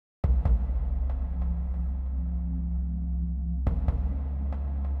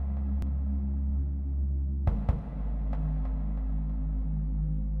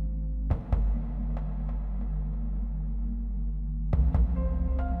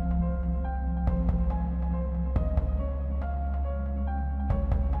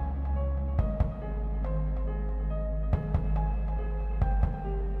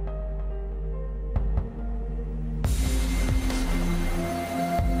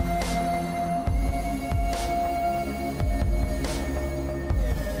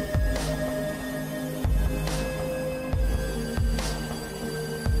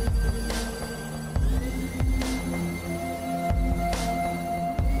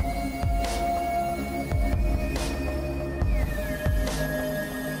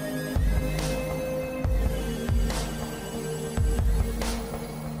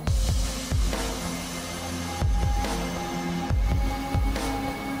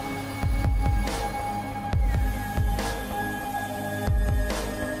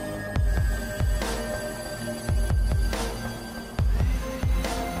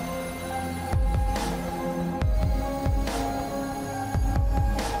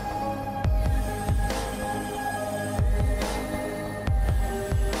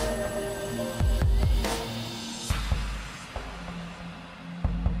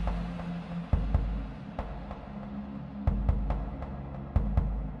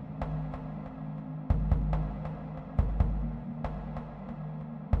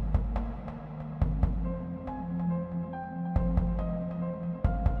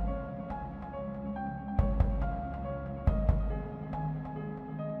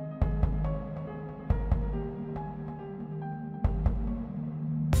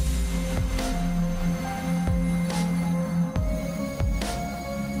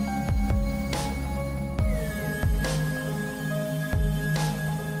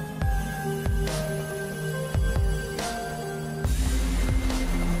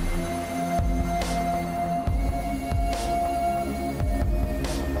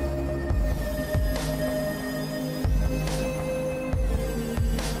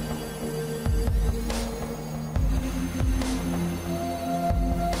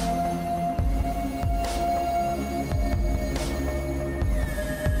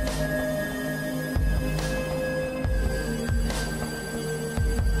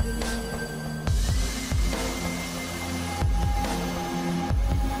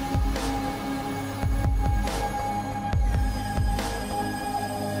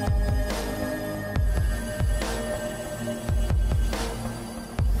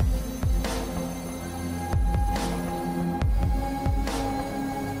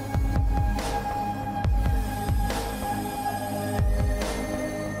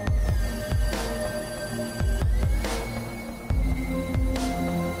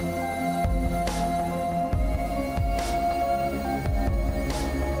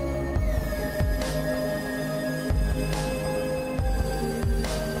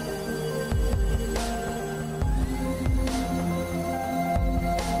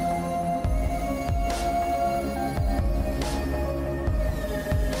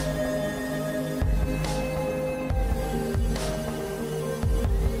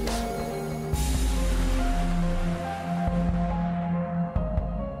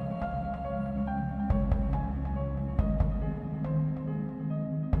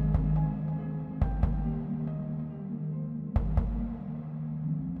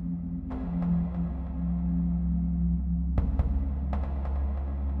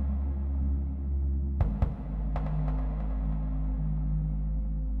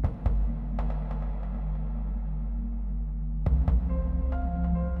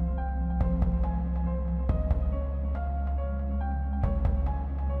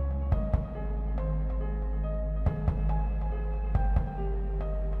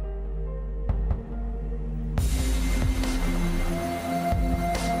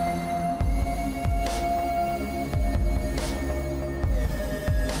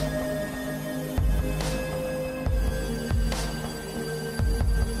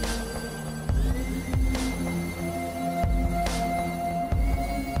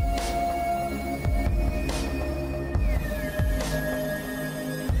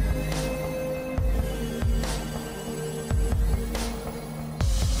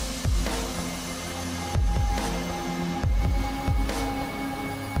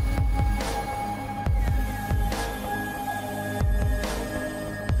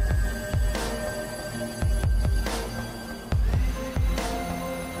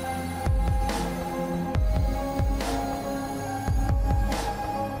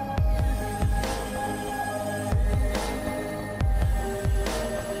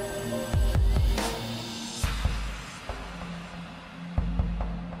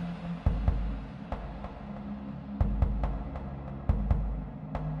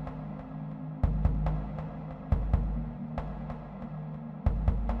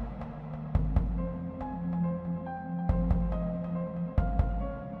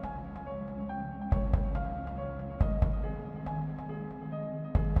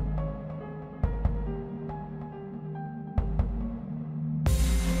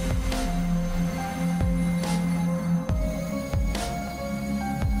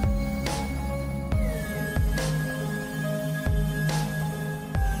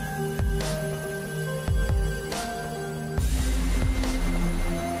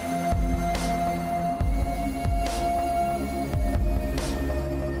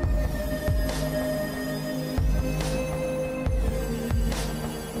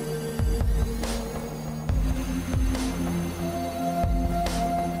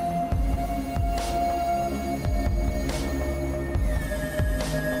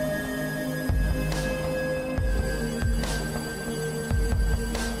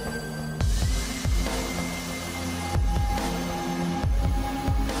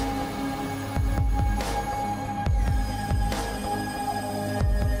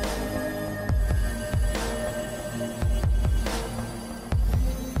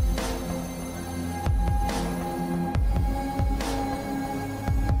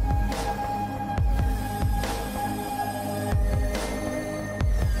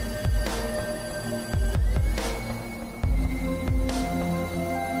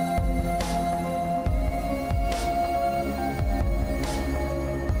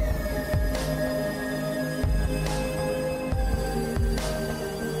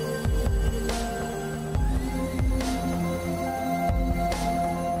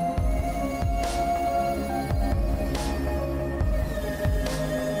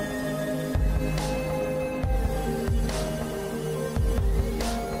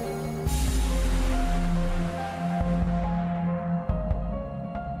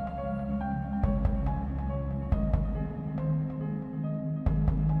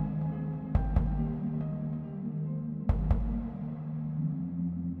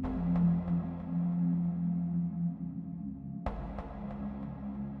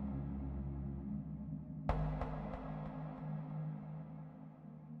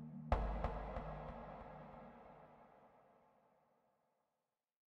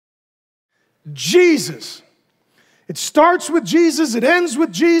Jesus. It starts with Jesus, it ends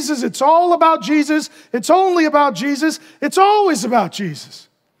with Jesus, it's all about Jesus, it's only about Jesus, it's always about Jesus.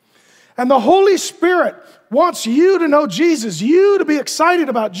 And the Holy Spirit wants you to know Jesus, you to be excited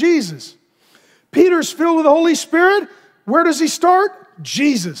about Jesus. Peter's filled with the Holy Spirit. Where does he start?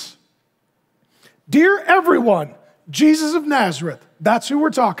 Jesus. Dear everyone, Jesus of Nazareth, that's who we're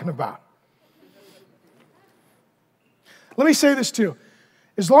talking about. Let me say this too.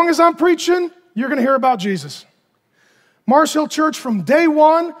 As long as I'm preaching, you're going to hear about Jesus. Mars Hill Church, from day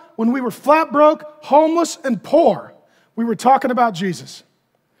one, when we were flat broke, homeless, and poor, we were talking about Jesus.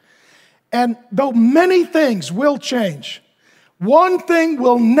 And though many things will change, one thing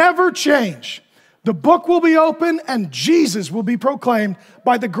will never change. The book will be open and Jesus will be proclaimed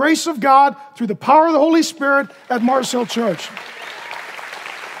by the grace of God through the power of the Holy Spirit at Mars Hill Church.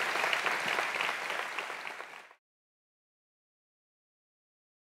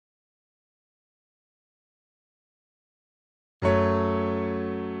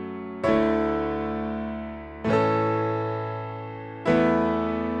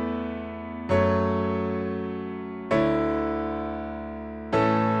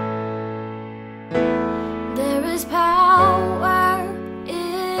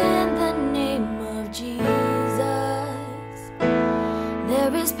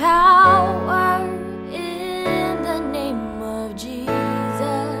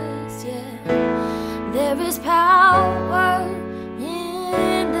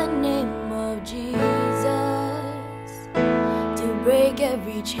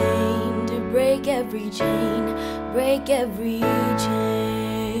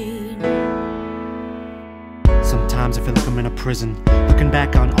 Sometimes I feel like I'm in a prison, looking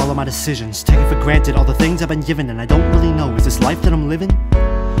back on all of my decisions, taking for granted all the things I've been given, and I don't really know, is this life that I'm living?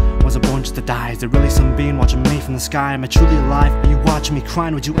 Was I born just to die? Is there really some being watching me from the sky? Am I truly alive? Are you watching me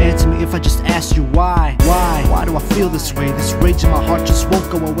crying? Would you answer me if I just asked you why? Why do I feel this way? This rage in my heart just won't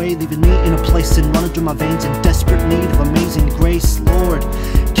go away, leaving me in a place and running through my veins in desperate need of amazing grace. Lord,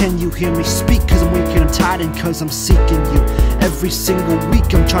 can you hear me speak? Cause I'm weak and I'm tired and cause I'm seeking you. Every single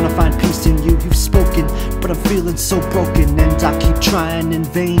week I'm trying to find peace in you. You've spoken, but I'm feeling so broken, and I keep trying in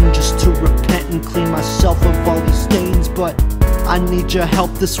vain just to repent and clean myself of all these stains. But I need your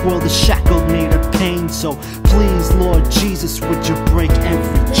help, this world has shackled me to pain. So please, Lord Jesus, would you break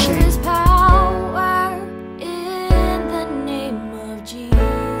every chain? There is power in the name of Jesus.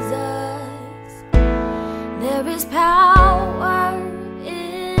 There is power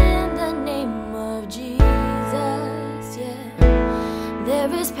in the name of Jesus, yeah.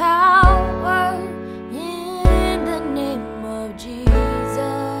 There is power in the name of Jesus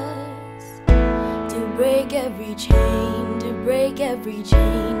to break every chain, to break every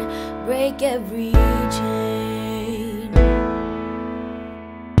chain, break every chain.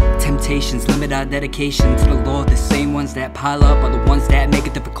 Temptations limit our dedication to the Lord. The same ones that pile up are the ones that make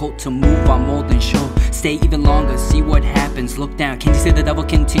it difficult to move on more than sure. Stay even longer, see what happens. Look down, can you see the devil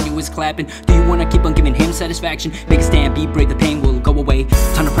continue his clapping? Do you wanna keep on giving him satisfaction? Make a stand, be brave, the pain will go away.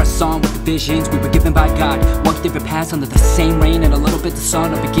 Time to press on with the visions we were given by God. Walk different paths under the same rain, and a little bit the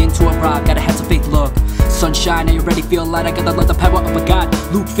sun will begin to arrive. Gotta have some faith, look, sunshine, I already feel light. I gotta love the power of a God.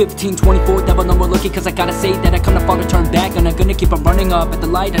 Luke 15:24, devil no more looking, cause I gotta say that I come to fall to turn back, and I'm gonna keep on running up at the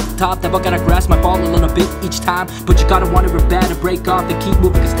light at the top. Devil gotta grasp my ball a little bit each time, but you gotta want it bad to break off and keep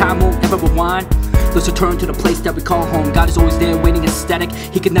moving, cause time won't ever rewind. Let's return to the place that we call home. God is always there waiting ecstatic.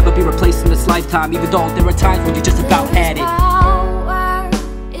 He could never be replaced in this lifetime, even though there are times when you just about had it. Power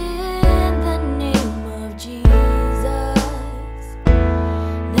in the name of Jesus.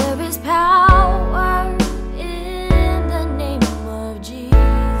 There is power in the name of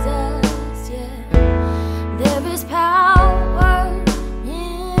Jesus, yeah. There is power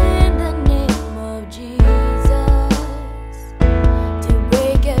in the name of Jesus to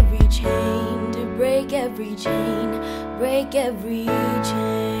break every chain, to break every chain, break every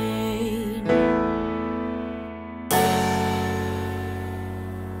chain.